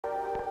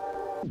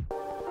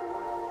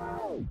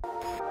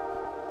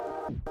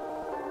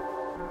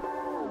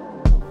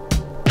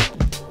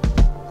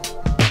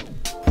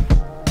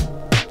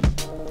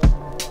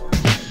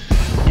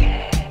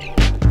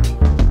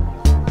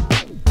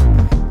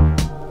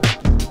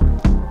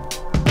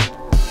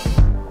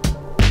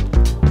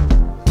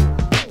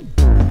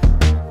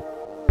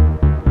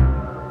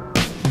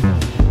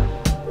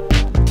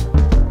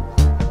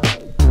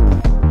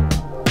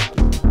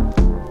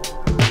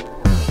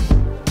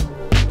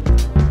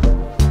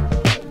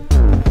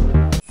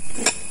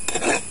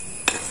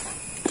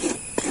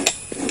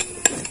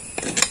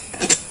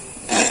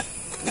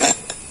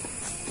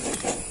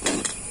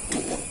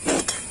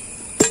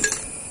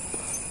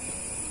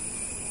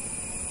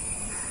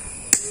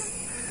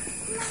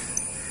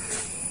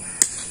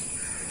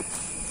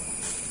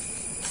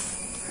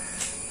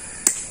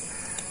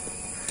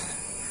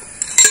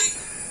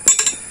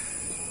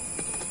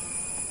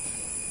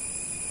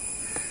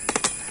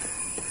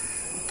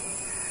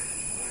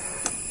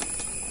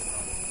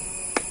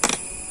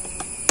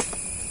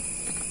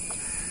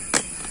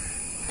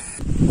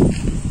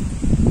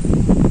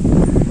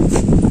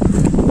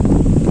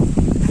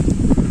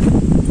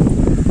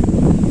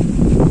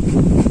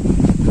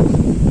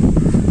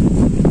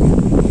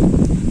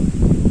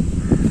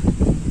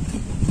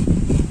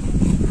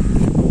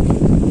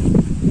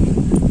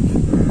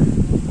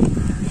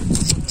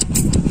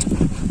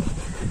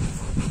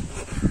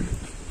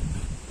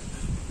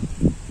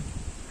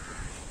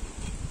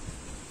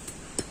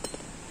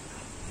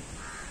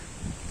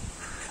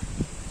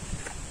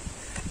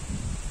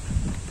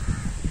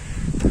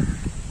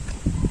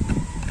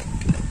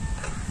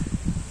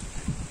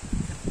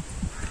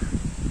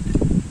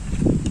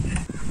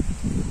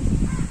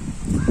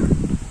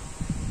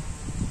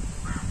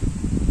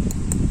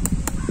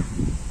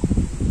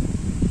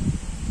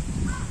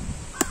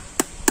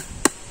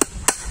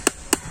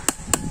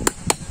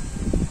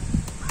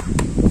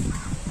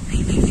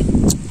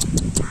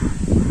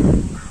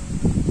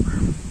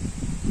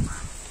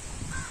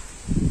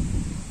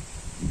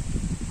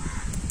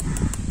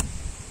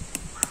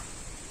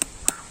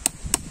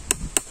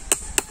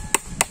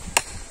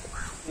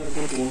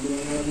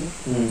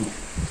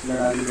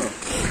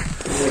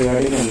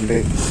പരിപാടിയിലുണ്ട്.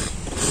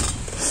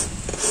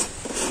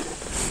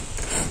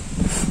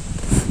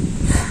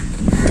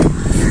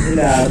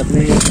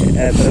 ലാടത്തിന്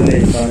എത്ര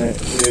ലൈഫാണ്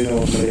ഒരു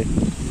നോർമല്?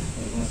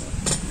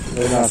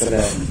 ഒരു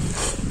മാസത്തിലെ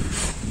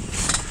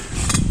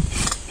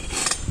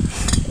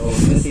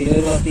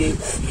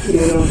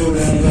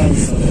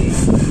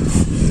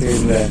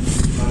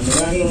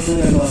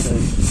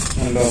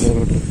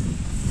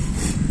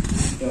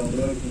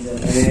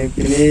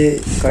പിന്നെ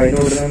കഴിഞ്ഞ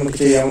ഉടനെ നമുക്ക്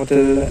ചെയ്യാൻ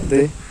പറ്റുന്നത്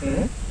ഇത്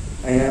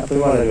അതിനെ അപ്പൊ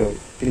വളരോ?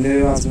 പിന്നെ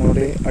ഒരു മാസം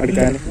കൊണ്ട്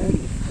അടിക്കാൻ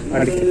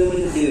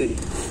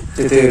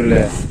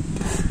തരൂല്ലേ?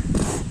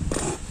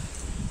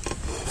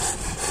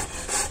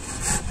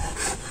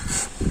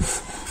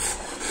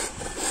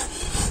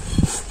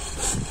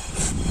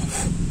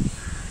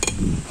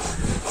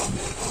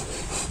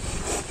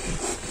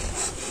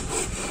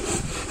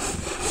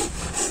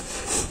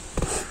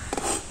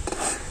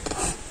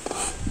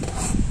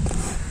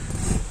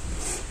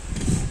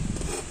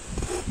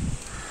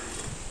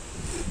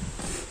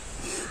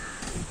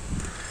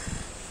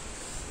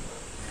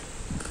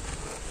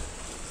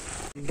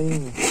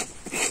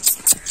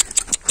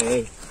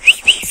 Hey.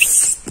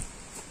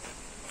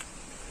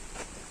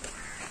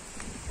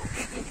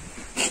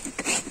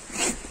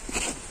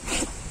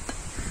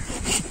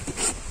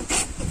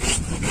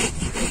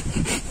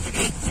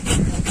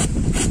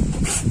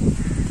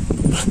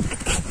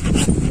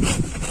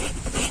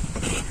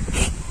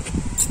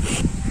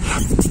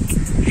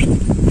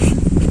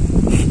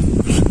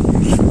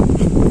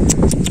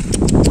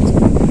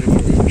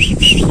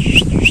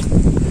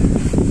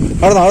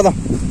 അവിടെ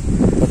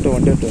തൊട്ട്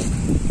വണ്ടി തൊട്ട്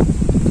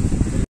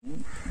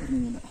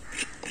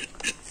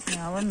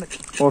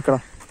ഓക്കെടാ.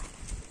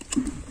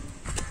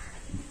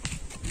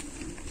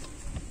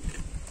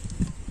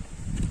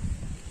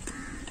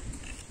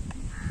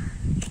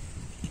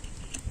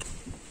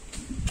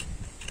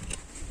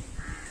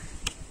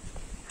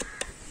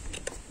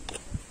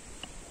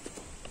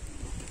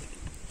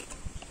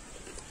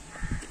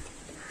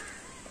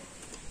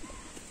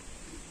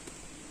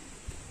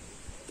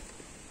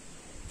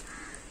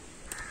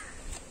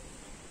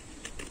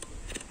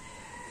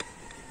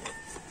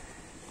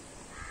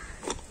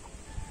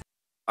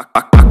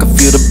 I can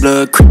feel the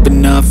blood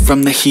creeping up from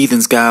the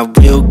heathens. Got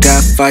will,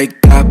 got fight,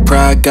 got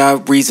pride,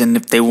 got reason.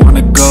 If they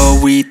wanna go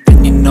eat, then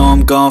you know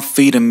I'm gon'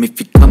 feed them. If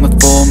you're coming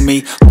for me,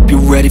 hope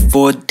you're ready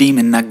for a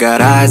demon. I got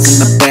eyes in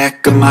the back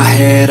of my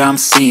head, I'm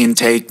seeing.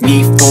 Take me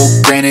for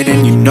granted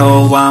and you know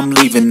I'm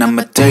leaving.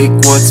 I'ma take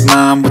what's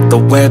mine with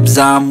the webs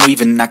I'm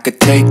weaving. I could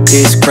take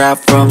this crowd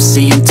from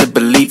seeing to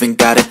believing.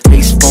 Got a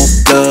taste for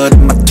blood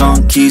and my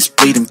tongue keeps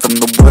bleeding from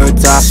the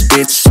words I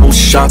spit. So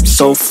sharp,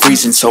 so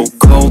freezing, so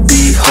cold.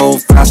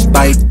 Behold,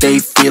 frostbite they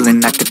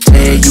feeling. I could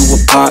tear you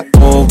apart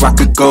or I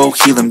could go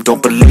heal them.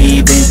 Don't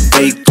believe in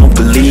fate, don't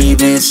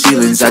believe in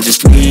ceilings. I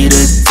just need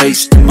a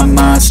taste and my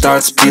mind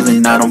starts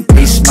peeling. I don't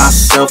pace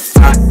myself,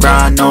 I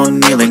grind on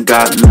kneeling.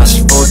 Got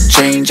lust for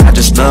change, I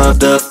just love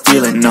the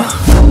feeling.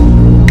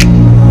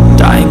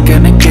 I ain't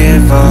gonna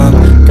give up.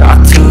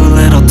 Got too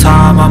little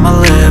time,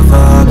 I'ma live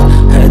up.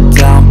 Head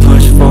down,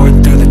 push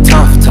forward through the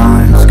tough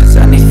times. Cause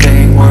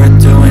anything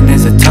worth doing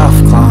is a tough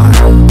climb.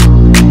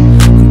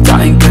 And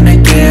I ain't gonna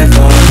give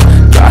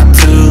up. Got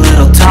too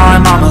little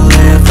time, I'ma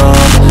live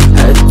up.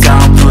 Head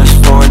down, push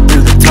forward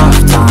through the tough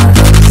times.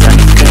 Cause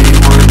anything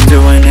worth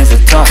doing is a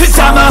tough climb. Cause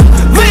I'ma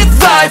live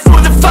life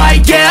for the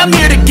fight, yeah, I'm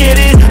here to get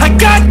it. I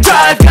got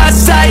drive, got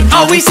sight,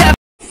 always have.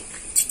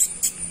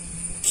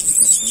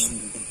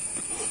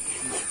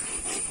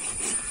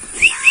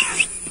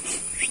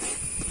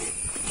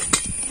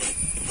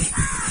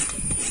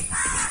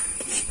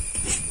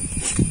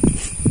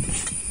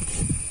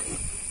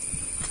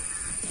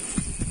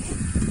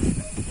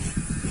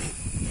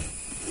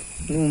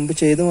 മുമ്പ്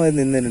ചെയ്ത മാതിരി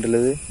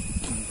നിന്നിട്ടുള്ളത്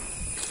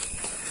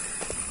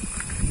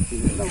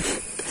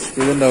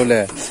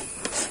ഇതുണ്ടാവൂലേ?